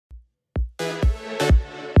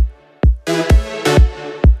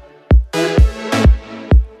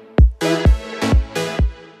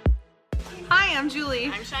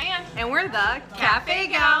And we're the Cafe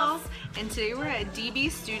Gals. And today we're at DB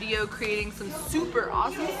Studio creating some super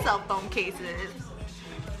awesome cell phone cases.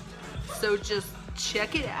 So just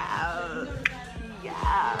check it out.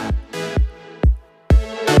 Yeah.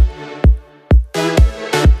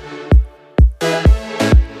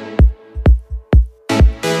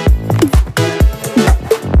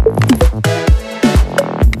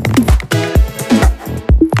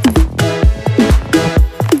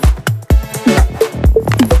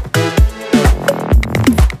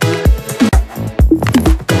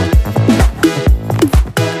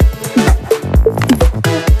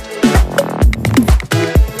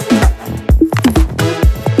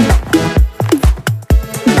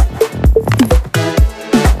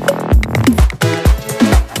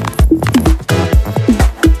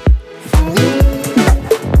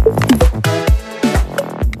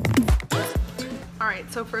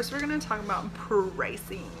 So first we're going to talk about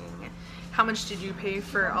pricing. How much did you pay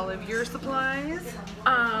for all of your supplies?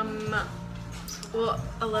 Well,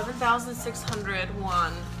 11,600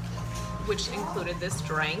 won, which included this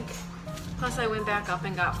drink. Plus I went back up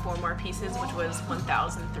and got 4 more pieces, which was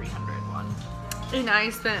 1,300 won. And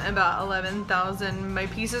I spent about 11,000. My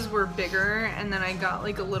pieces were bigger, and then I got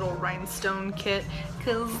like a little rhinestone kit,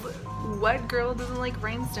 because what girl doesn't like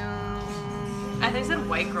rhinestones? I think I said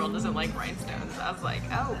white girl doesn't like rhinestones. I was like,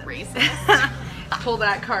 oh, racist. Pull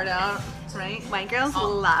that card out, right? White girls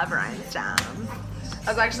love rhinestones. I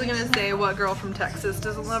was actually going to say what girl from Texas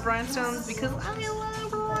doesn't love rhinestones, because I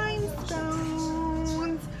love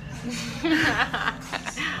rhinestones.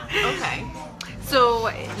 Okay. So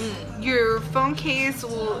your phone case,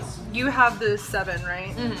 you have the 7,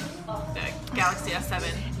 right? The Galaxy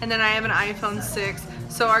S7. And then I have an iPhone 6.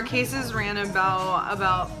 So our cases ran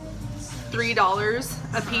about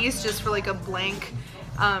 $3 a piece just for like a blank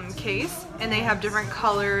case, and they have different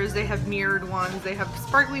colors. They have mirrored ones, they have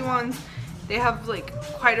sparkly ones, they have like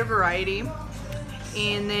quite a variety.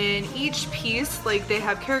 And then each piece, like they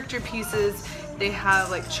have character pieces, they have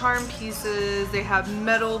like charm pieces, they have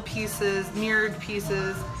metal pieces, mirrored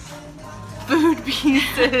pieces, food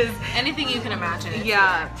pieces, anything you can imagine.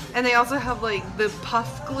 Yeah, and they also have like the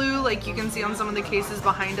puff glue, like you can see on some of the cases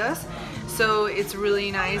behind us. So it's really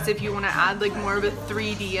nice if you want to add like more of a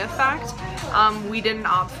 3D effect. We didn't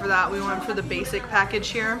opt for that. We went for the basic package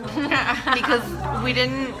here because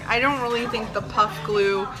I don't really think the puff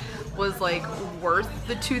glue was like worth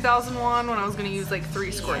the 2,001 when I was going to use like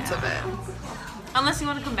 3 squirts of it. Unless you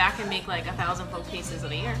want to come back and make like 1,000 phone cases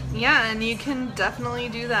in a year. Yeah, and you can definitely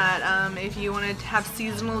do that if you want to have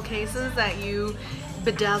seasonal cases that you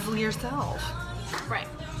bedazzle yourself. Right.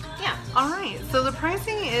 Yeah. Alright, so the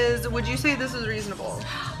pricing is, would you say this is reasonable?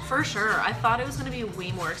 For sure. I thought it was going to be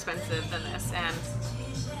way more expensive than this, and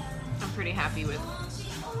I'm pretty happy with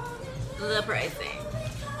the pricing.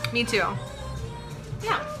 Me too.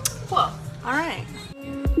 Yeah. Cool. Alright.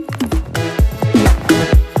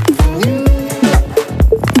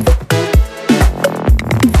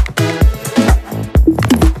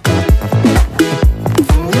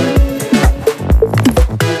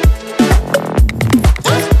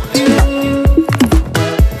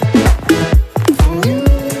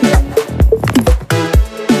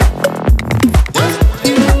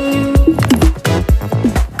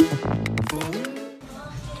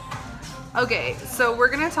 Okay, so we're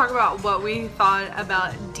gonna talk about what we thought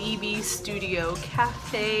about DB Studio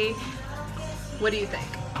Cafe. What do you think?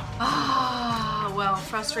 Well,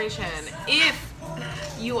 frustration. If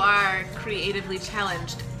you are creatively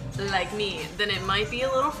challenged like me, then it might be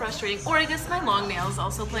a little frustrating. Or I guess my long nails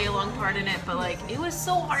also play a long part in it, but like it was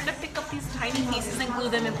so hard to pick up these tiny pieces and glue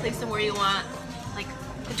them and place them where you want. Like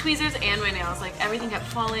the tweezers and my nails, like everything kept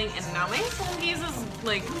falling, and now my phone case is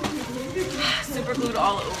like super glued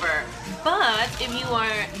all over. But if you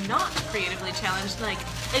are not creatively challenged like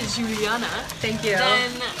Juliana, thank you,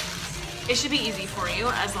 then it should be easy for you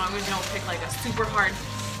as long as you don't pick like a super hard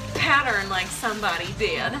pattern like somebody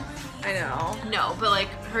did. I know. No, but like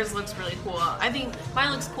hers looks really cool. I think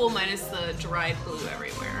mine looks cool minus the dried glue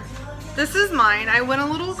everywhere. This is mine. I went a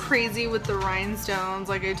little crazy with the rhinestones,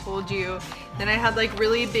 like I told you. Then I had like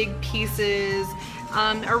really big pieces.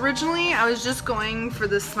 Originally, I was just going for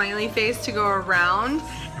the smiley face to go around,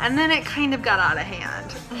 and then it kind of got out of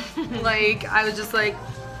hand. Like, I was just like...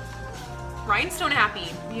 Rhinestone happy.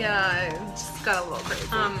 Yeah, it just got a little crazy.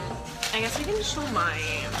 I guess I can show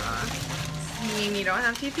mine. I mean, you don't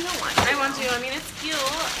have to if you don't want to. I want to. I mean, it's cute,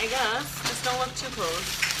 I guess. Just don't look too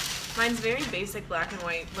close. Mine's very basic black and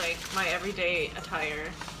white, like my everyday attire.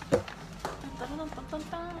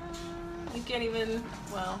 You can't even,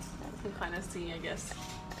 well, you can kind of see, I guess.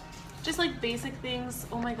 just like basic things.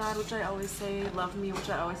 Oh my god, which I always say. Love me, which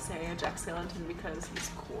I always say. Jack Skellington because he's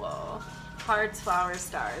cool. Hearts, flowers,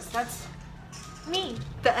 stars. That's me.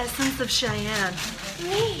 The essence of Cheyenne.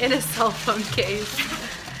 Me. In a cell phone case.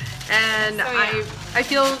 And So, yeah. I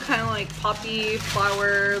feel kind of like poppy,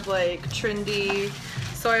 flower, like trendy.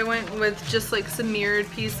 So I went with just like some mirrored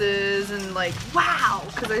pieces and like wow,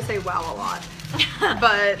 because I say wow a lot.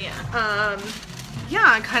 But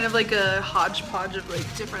yeah, kind of like a hodgepodge of like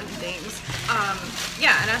different things.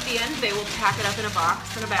 Yeah, and at the end they will pack it up in a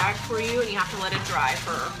box in a bag for you, and you have to let it dry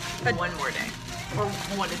for one more day, or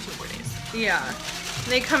 1 to 2 more days. Yeah, and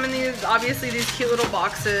they come in these obviously these cute little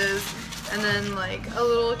boxes, and then like a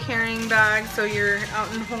little carrying bag, so you're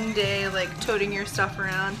out in Hongdae like toting your stuff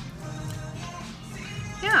around.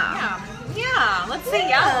 Yeah. Yeah. Let's say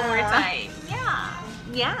yeah one more time. Yeah.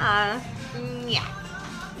 Yeah. Yeah.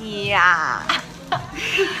 Yeah.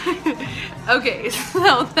 Okay,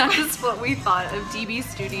 so that is what we thought of DB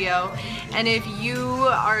Studio, and if you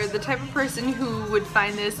are the type of person who would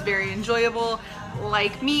find this very enjoyable,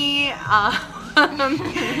 like me,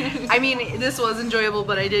 I mean, this was enjoyable,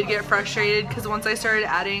 but I did get frustrated because once I started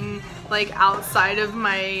adding like outside of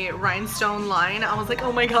my rhinestone line, I was like,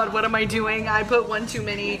 oh my god, what am I doing? I put one too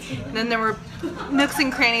many, and then there were nooks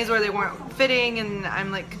and crannies where they weren't fitting, and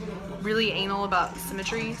I'm like really anal about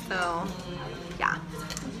symmetry, so yeah.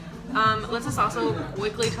 Let's just also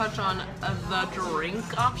quickly touch on the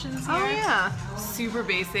drink options here. Oh yeah. Super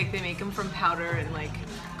basic. They make them from powder and like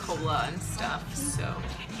cola and stuff. So.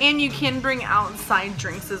 And you can bring outside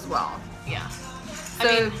drinks as well. Yeah. So,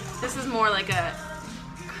 I mean, this is more like a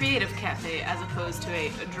creative cafe as opposed to a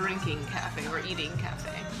drinking cafe or eating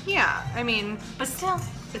cafe. yeah, I mean, But still,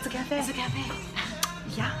 it's a cafe. it's a cafe.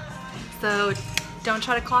 Yeah. So don't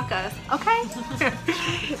try to clock us, okay?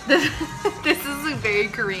 This is a very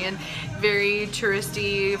Korean, very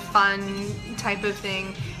touristy, fun type of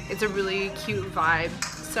thing. It's a really cute vibe.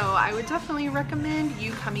 So I would definitely recommend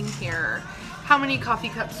you coming here. How many coffee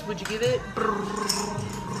cups would you give it?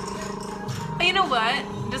 You know what?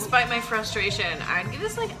 Despite my frustration, I'd give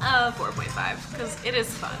this like a 4.5 because it is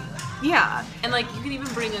fun. Yeah. And like you can even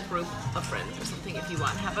bring a group of friends or something if you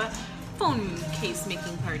want. Have a phone case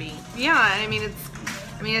making party. Yeah, I mean,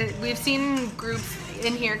 we've seen groups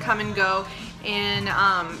in here come and go, and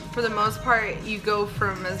for the most part, you go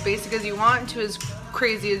from as basic as you want to as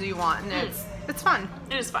crazy as you want, and it's fun.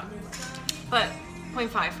 It is fun. But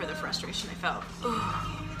 0.5 for the frustration I felt.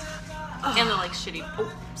 And the like shitty,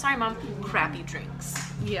 oh, sorry mom, crappy drinks.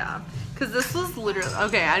 Yeah, because this was literally,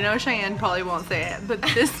 okay, I know Cheyenne probably won't say it, but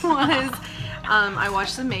this was, I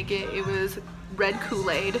watched them make it. It was red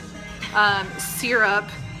Kool-Aid, syrup,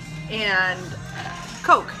 and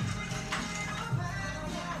Coke.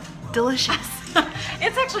 Delicious.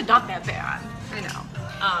 It's actually not that bad. I know.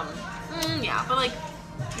 Yeah, but like,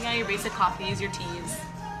 you got your basic coffees, your teas,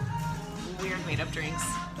 weird made up drinks.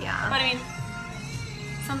 Yeah. But I mean,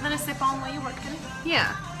 something to sip on while you're working.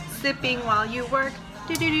 Yeah. Sipping while you work.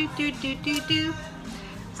 Do do do do do do do.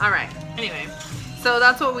 All right. Anyway. So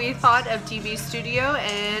that's what we thought of DB Studio,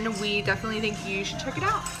 and we definitely think you should check it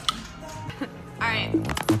out. Alright.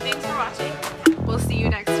 Thanks for watching. We'll see you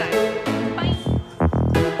next time. Bye.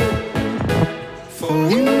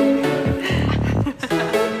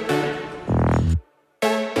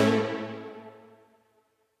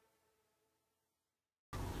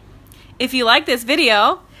 If you like this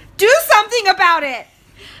video, Do something about it!